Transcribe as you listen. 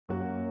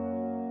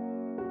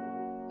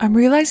I'm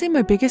realizing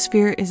my biggest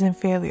fear isn't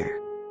failure.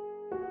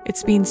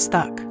 It's being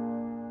stuck.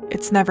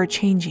 It's never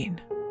changing.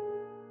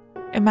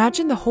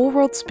 Imagine the whole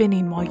world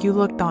spinning while you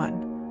looked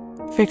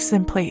on, fixed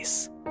in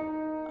place,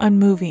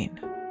 unmoving.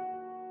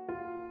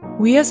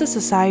 We as a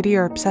society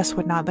are obsessed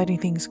with not letting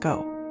things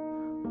go,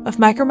 of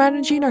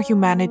micromanaging our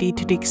humanity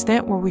to the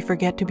extent where we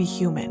forget to be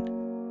human.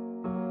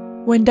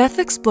 When death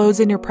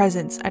explodes in your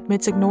presence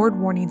amidst ignored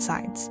warning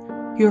signs,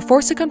 you are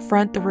forced to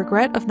confront the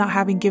regret of not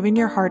having given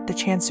your heart the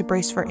chance to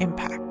brace for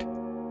impact.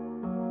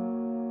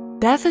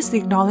 Death is the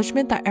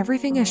acknowledgement that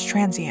everything is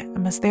transient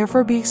and must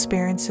therefore be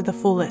experienced to the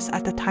fullest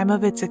at the time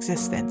of its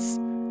existence.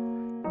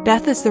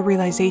 Death is the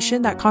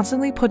realization that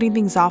constantly putting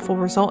things off will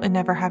result in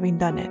never having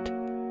done it.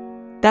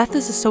 Death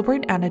is a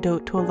sobering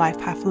antidote to a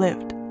life half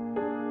lived.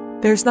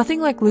 There is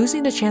nothing like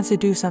losing the chance to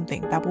do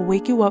something that will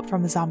wake you up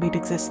from a zombied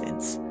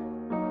existence.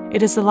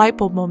 It is the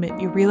lightbulb moment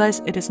you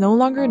realize it is no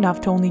longer enough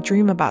to only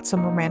dream about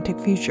some romantic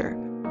future.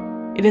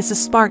 It is the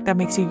spark that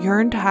makes you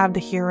yearn to have the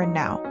here and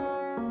now.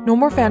 No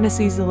more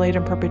fantasies delayed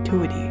in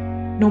perpetuity.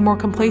 No more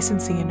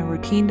complacency in a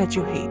routine that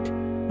you hate.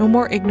 No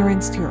more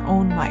ignorance to your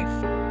own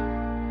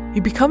life.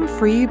 You become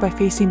free by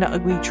facing the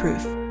ugly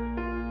truth.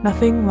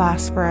 Nothing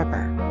lasts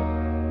forever.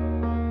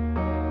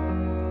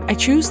 I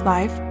choose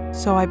life,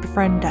 so I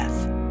befriend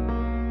death.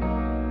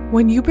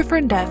 When you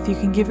befriend death, you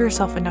can give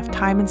yourself enough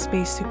time and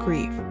space to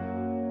grieve.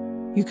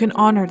 You can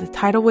honor the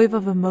tidal wave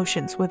of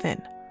emotions within.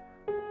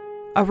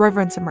 A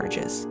reverence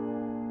emerges.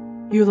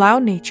 You allow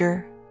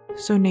nature,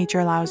 so nature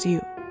allows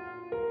you.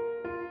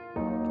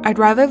 I'd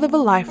rather live a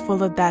life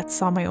full of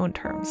deaths on my own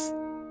terms.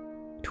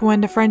 To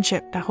end a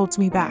friendship that holds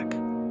me back.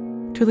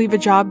 To leave a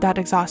job that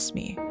exhausts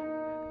me.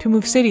 To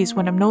move cities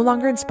when I'm no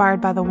longer inspired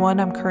by the one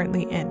I'm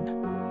currently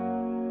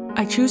in.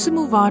 I choose to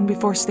move on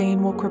before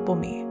staying will cripple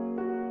me.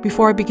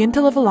 Before I begin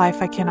to live a life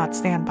I cannot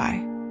stand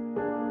by.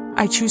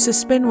 I choose to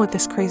spin with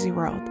this crazy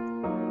world.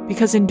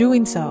 Because in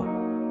doing so,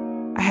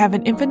 I have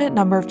an infinite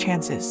number of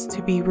chances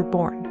to be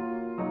reborn.